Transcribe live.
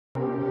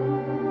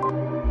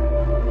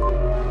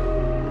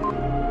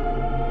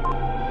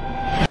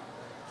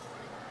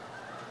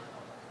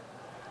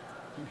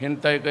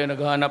Hintay kayo,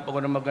 naghahanap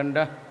ako ng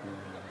maganda.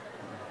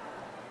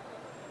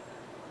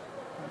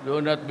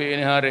 Do not be in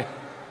a hurry.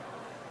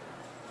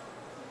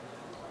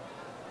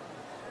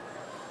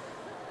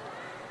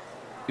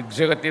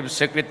 Executive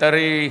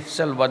Secretary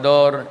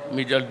Salvador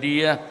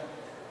Mijaldia,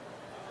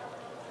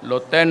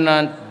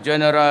 Lieutenant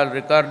General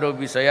Ricardo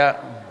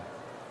Visaya,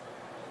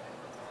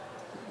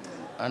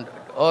 and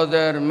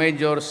other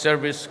Major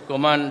Service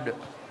Command,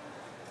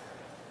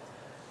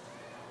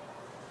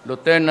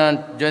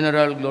 Lieutenant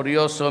General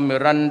Glorioso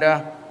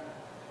Miranda,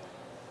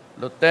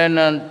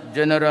 Lieutenant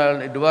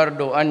General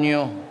Eduardo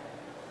Año,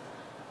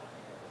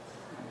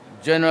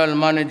 General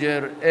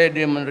Manager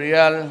Eddie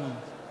Monreal,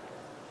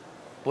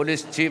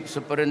 Police Chief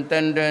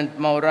Superintendent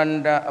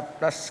Mauranda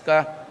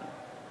Aplasca,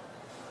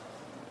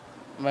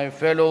 my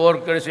fellow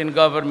workers in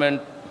government,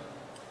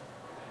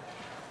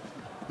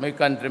 my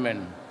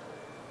countrymen.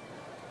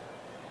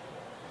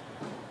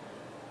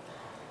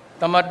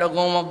 Tamad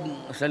akong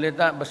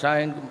magsalita,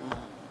 basahin.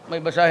 May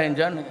basahin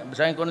dyan.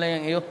 Basahin ko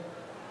lang yung iyo.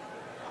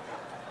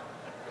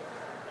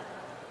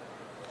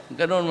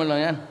 Ganoon mo lang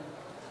yan.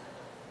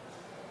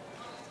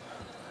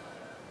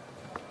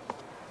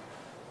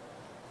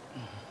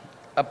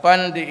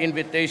 Upon the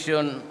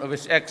invitation of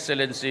His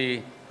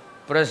Excellency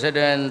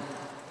President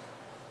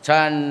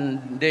Chan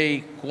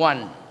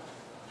Day-Quan,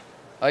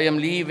 I am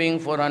leaving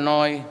for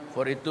Hanoi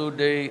for a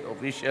 2-day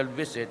official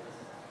visit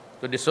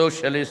to the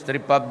Socialist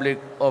Republic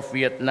of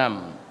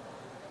Vietnam.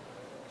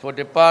 For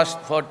the past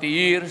 40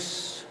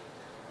 years,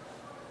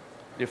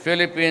 the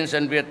Philippines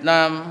and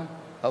Vietnam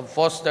have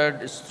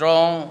fostered a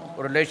strong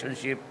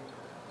relationship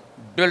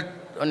built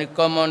on a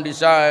common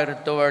desire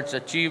towards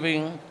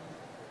achieving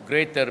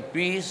greater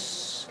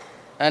peace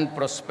and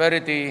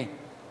prosperity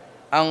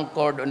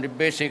anchored on the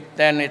basic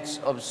tenets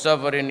of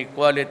sovereign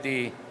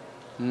equality,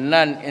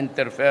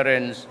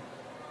 non-interference,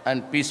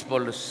 and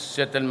peaceful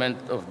settlement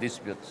of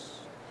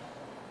disputes.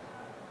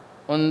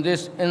 On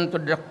this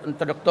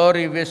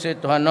introductory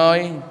visit to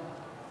Hanoi,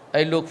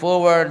 I look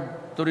forward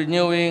to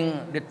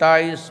renewing the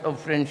ties of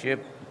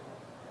friendship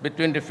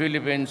between the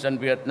Philippines and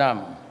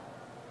Vietnam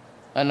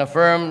and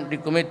affirm the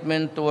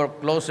commitment to work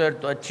closer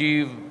to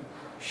achieve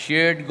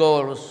shared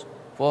goals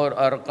for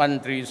our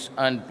countries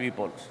and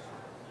peoples.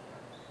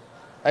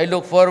 I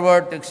look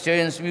forward to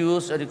exchange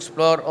views and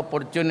explore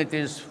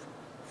opportunities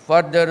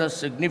further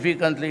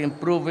significantly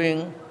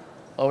improving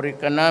our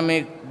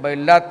economic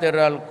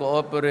bilateral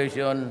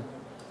cooperation,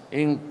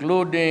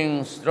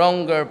 including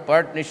stronger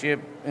partnership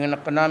in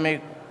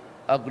economic,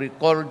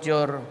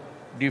 agriculture,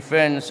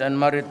 defense, and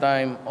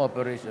maritime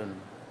operation.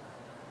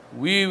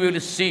 We will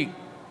seek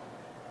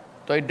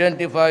to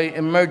identify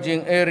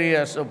emerging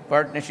areas of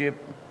partnership,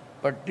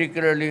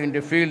 particularly in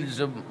the fields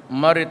of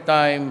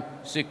maritime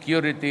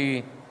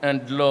security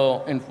and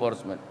law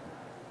enforcement.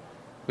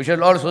 We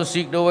shall also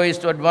seek the ways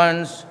to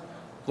advance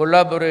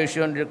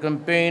collaboration in the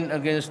campaign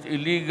against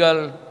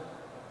illegal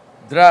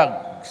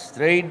drugs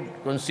trade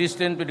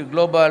consistent with the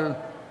global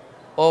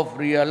of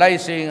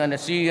realizing an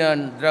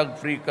ASEAN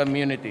drug-free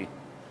community.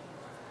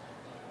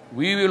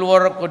 We will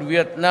work with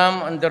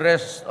Vietnam and the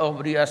rest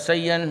of the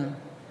ASEAN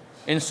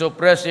in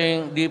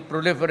suppressing the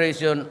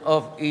proliferation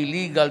of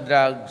illegal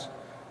drugs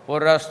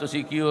for us to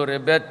secure a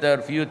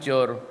better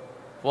future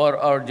for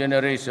our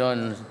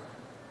generations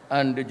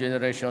and the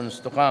generations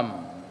to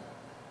come.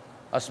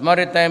 As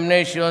maritime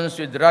nations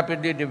with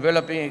rapidly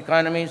developing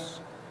economies,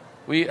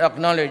 we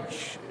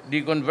acknowledge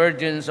the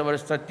convergence of our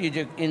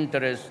strategic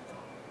interests,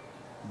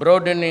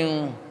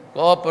 broadening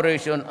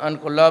cooperation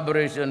and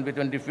collaboration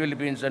between the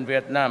Philippines and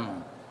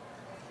Vietnam,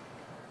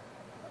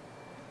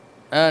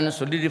 and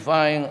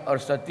solidifying our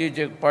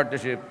strategic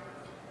partnership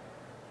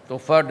to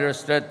further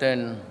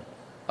strengthen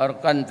our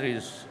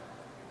countries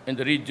in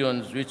the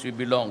regions which we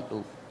belong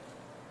to.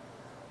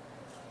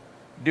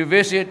 The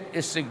visit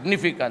is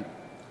significant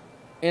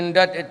in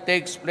that it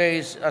takes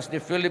place as the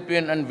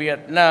Philippines and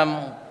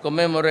Vietnam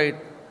commemorate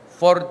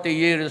 40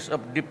 years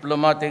of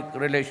diplomatic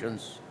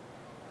relations,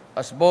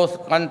 as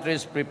both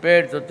countries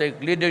prepare to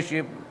take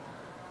leadership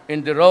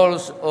in the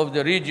roles of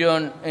the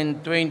region in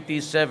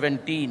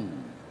 2017.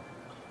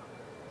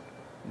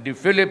 The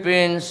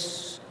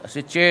Philippines, as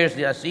it chairs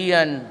the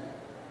ASEAN,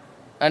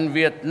 and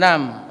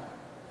Vietnam,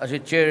 as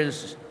it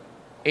chairs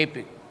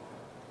APEC.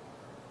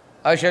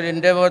 I shall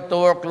endeavor to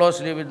work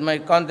closely with my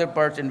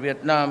counterparts in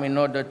Vietnam in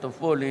order to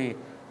fully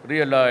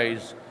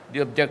realize the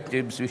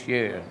objectives we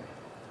share.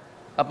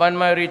 Upon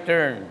my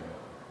return,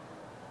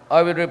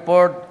 I will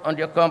report on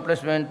the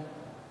accomplishment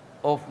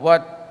of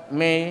what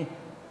may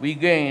we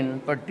gain,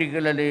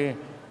 particularly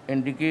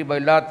in the key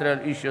bilateral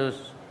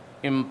issues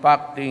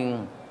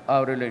impacting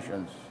our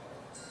relations.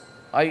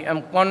 I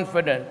am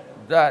confident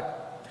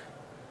that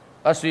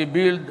as we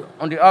build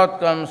on the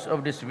outcomes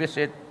of this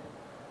visit,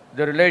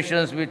 the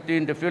relations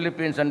between the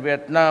Philippines and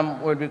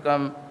Vietnam will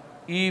become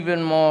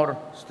even more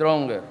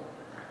stronger,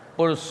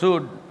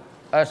 pursued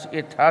as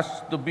it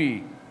has to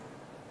be,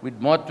 with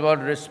mutual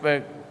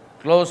respect,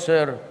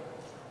 closer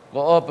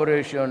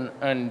cooperation,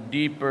 and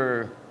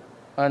deeper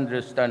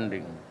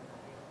understanding.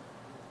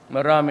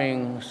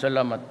 Maraming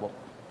salamat po.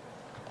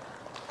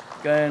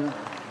 Can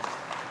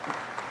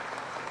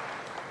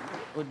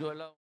would you allow?